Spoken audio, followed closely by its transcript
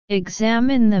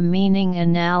Examine the meaning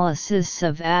analysis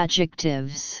of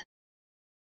adjectives.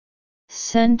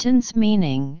 Sentence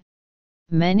meaning: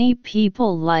 many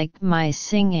people like my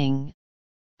singing.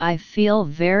 I feel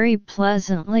very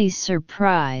pleasantly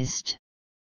surprised.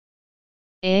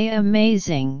 A.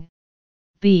 Amazing.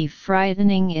 B.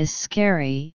 Frightening is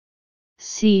scary.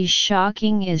 C.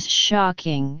 Shocking is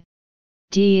shocking.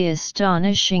 D.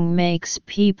 Astonishing makes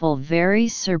people very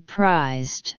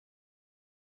surprised.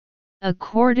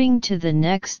 According to the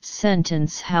next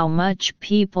sentence, how much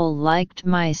people liked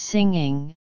my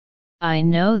singing. I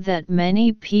know that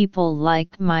many people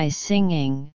like my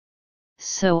singing,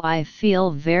 so I feel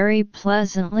very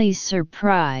pleasantly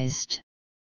surprised.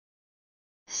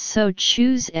 So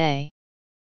choose A.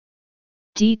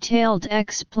 Detailed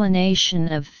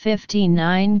explanation of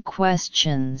 59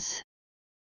 questions.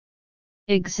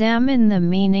 Examine the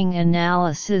meaning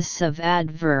analysis of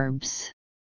adverbs.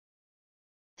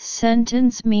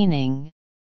 Sentence meaning: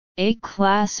 a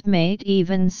classmate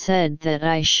even said that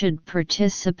I should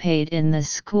participate in the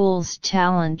school's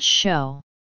talent show.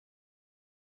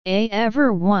 A.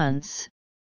 Ever once.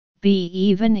 B.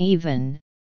 Even.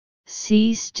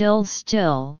 C.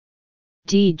 Still.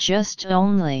 D. Just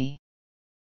only.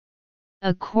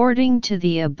 According to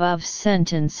the above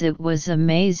sentence, it was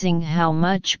amazing how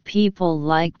much people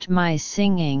liked my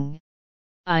singing.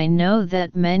 I know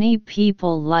that many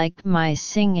people like my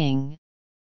singing.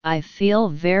 I feel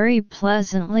very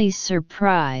pleasantly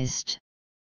surprised.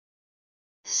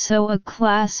 So a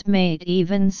classmate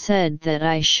even said that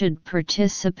I should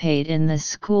participate in the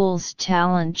school's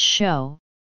talent show,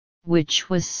 which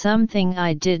was something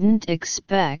I didn't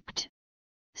expect,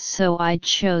 so I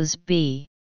chose B.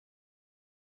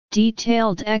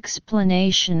 Detailed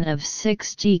explanation of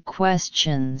 60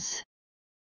 questions.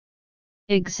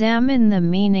 Examine the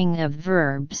meaning of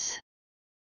verbs.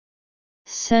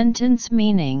 Sentence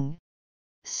meaning: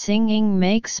 singing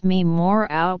makes me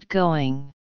more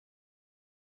outgoing.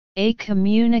 A.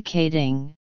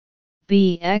 Communicating.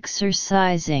 B.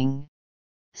 Exercising.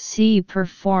 C.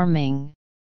 Performing.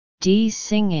 D.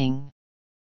 Singing.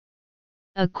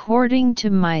 According to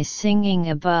my singing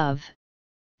above,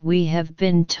 we have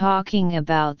been talking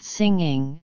about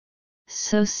singing,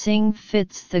 so sing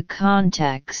fits the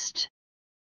context.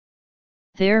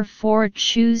 Therefore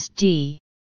choose D.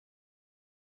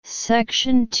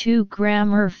 Section 2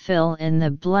 Grammar. Fill in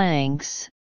the blanks.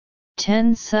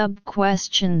 10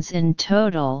 sub-questions in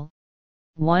total,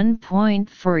 1 point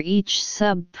for each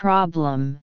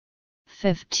sub-problem,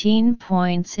 15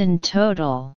 points in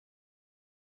total.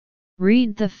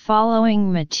 Read the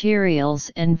following materials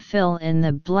and fill in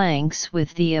the blanks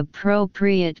with the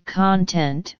appropriate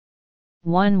content,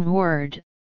 one word,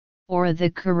 or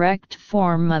the correct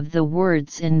form of the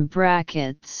words in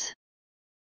brackets.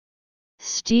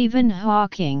 Stephen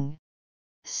Hawking,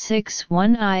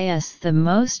 6'1 is the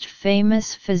most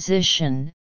famous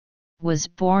physician, was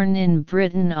born in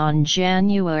Britain on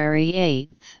January 8,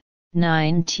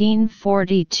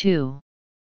 1942.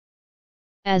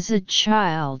 As a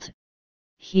child,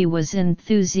 he was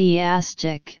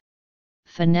enthusiastic,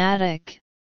 fanatic,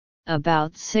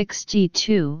 about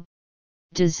 62,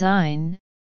 design,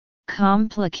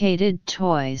 complicated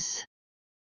toys.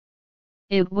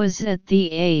 It was at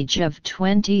the age of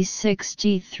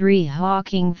 63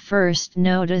 Hawking first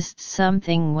noticed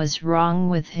something was wrong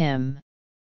with him.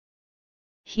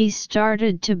 He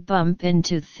started to bump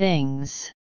into things.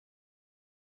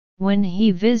 When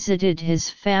he visited his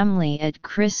family at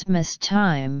Christmas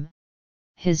time,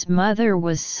 his mother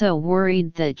was so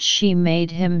worried that she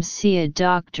made him see a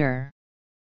doctor.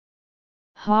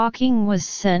 Hawking was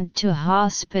sent to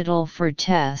hospital for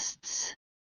tests.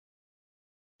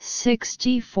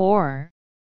 64.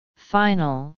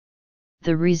 Final.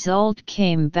 The result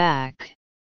came back.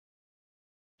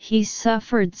 He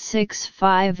suffered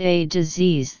 6'5", a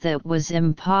disease that was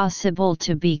impossible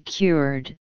to be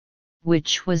cured,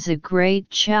 which was a great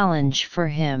challenge for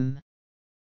him.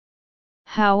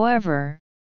 However,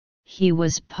 he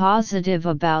was positive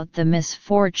about the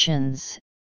misfortunes,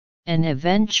 and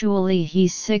eventually he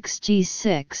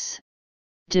 66,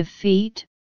 defeat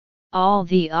all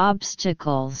the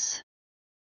obstacles.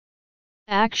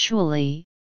 Actually,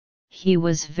 he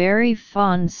was very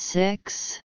fond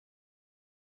 7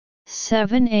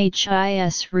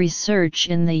 his research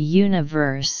in the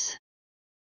universe.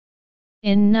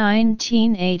 In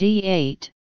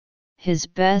 1988, his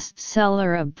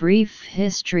bestseller A Brief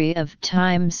History of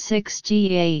Time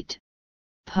 68,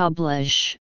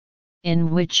 published,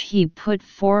 in which he put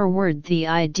forward the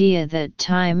idea that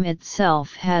time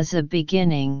itself has a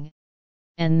beginning,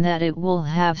 and that it will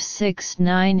have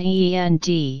 69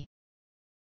 end.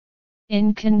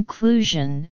 In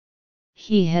conclusion,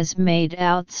 he has made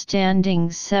outstanding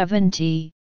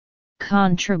 70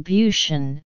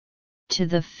 contribution to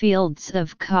the fields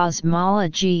of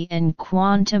cosmology and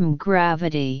quantum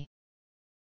gravity.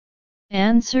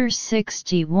 Answer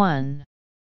 61.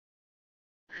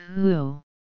 Who?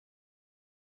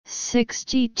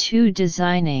 62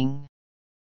 Designing.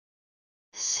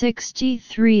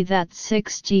 63 That's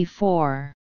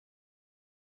 64.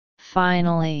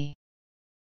 Finally.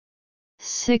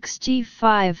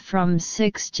 65 from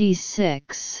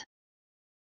 66.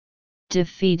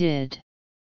 Defeated.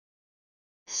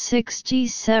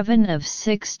 67 of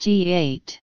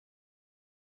 68.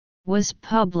 Was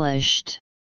published.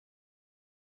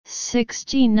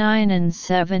 69 and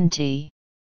 70.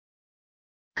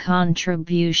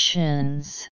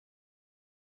 Contributions.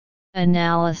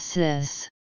 Analysis.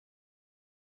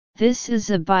 This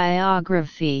is a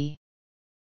biography.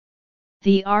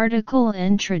 The article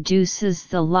introduces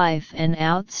the life and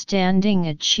outstanding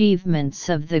achievements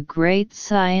of the great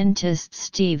scientist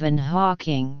Stephen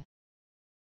Hawking.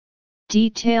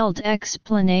 Detailed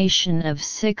explanation of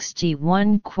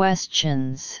 61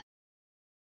 questions.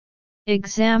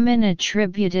 Examine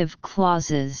attributive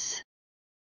clauses.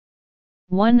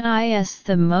 1is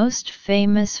The most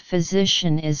famous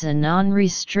physician is a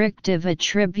non-restrictive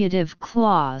attributive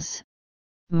clause,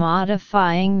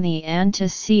 modifying the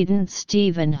antecedent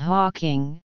Stephen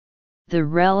Hawking. The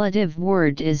relative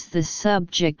word is the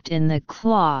subject in the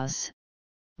clause,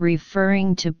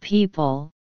 referring to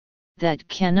people that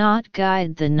cannot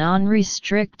guide the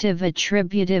non-restrictive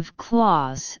attributive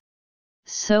clause,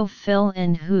 so fill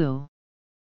in who.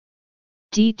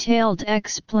 Detailed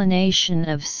explanation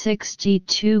of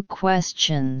 62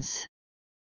 questions.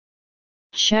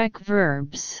 Check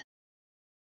verbs.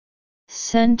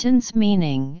 Sentence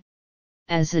meaning: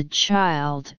 as a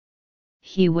child,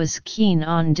 he was keen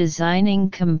on designing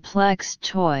complex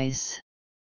toys.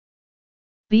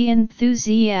 Be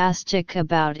enthusiastic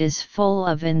about is full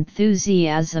of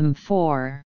enthusiasm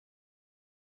for.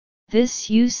 This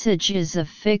usage is a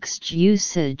fixed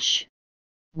usage,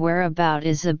 where about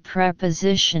is a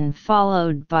preposition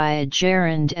followed by a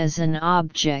gerund as an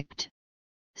object,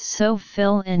 so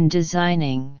fill in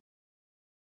designing.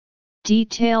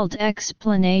 Detailed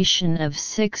explanation of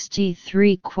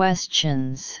 63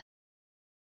 questions.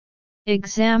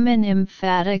 Examine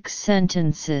emphatic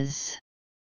sentences.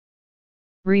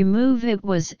 Remove it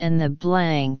was and the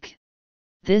blank.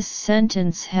 This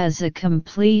sentence has a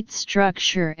complete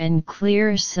structure and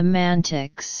clear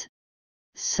semantics,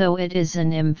 so it is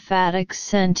an emphatic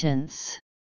sentence.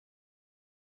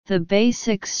 The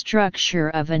basic structure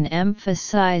of an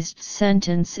emphasized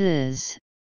sentence is: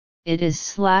 it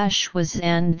is / was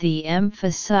and the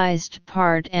emphasized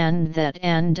part and that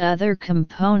and other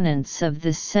components of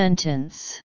the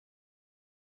sentence.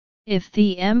 If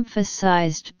the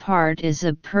emphasized part is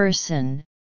a person,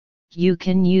 you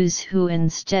can use who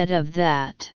instead of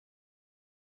that.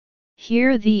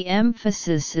 Here the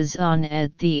emphasis is on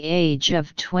at the age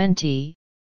of 20,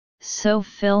 so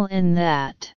fill in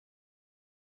that.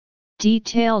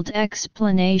 Detailed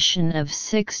explanation of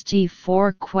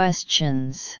 64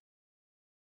 questions.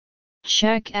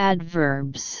 Check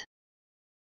adverbs.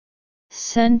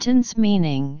 Sentence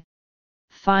meaning: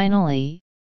 finally,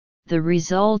 the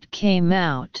result came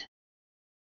out.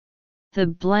 The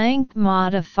blank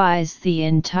modifies the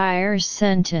entire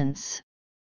sentence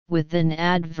with an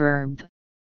adverb,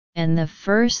 and the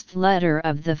first letter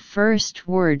of the first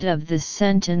word of the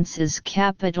sentence is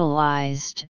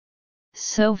capitalized,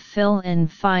 so fill in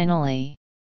finally.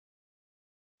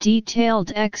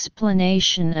 Detailed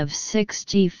explanation of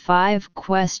 65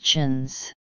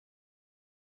 questions.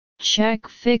 Check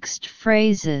fixed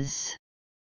phrases.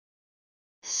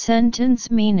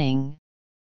 Sentence meaning: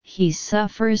 he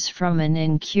suffers from an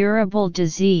incurable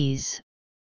disease,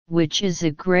 which is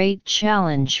a great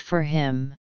challenge for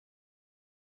him.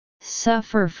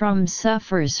 Suffer from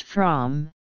suffers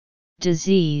from.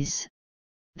 Disease.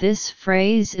 This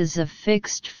phrase is a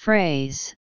fixed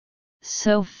phrase,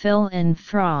 so fill in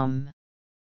from.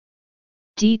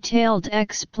 Detailed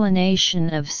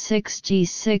explanation of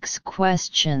 66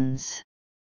 questions.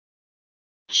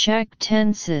 Check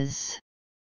tenses.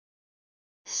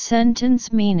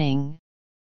 Sentence meaning: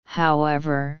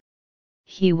 however,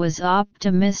 he was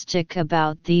optimistic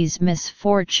about these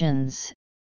misfortunes,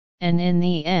 and in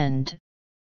the end,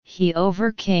 he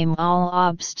overcame all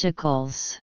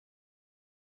obstacles.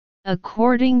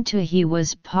 According to he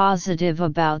was positive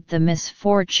about the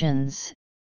misfortunes,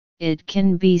 it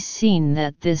can be seen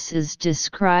that this is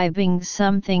describing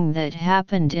something that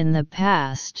happened in the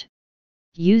past,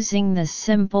 using the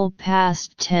simple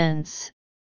past tense,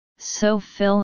 So fill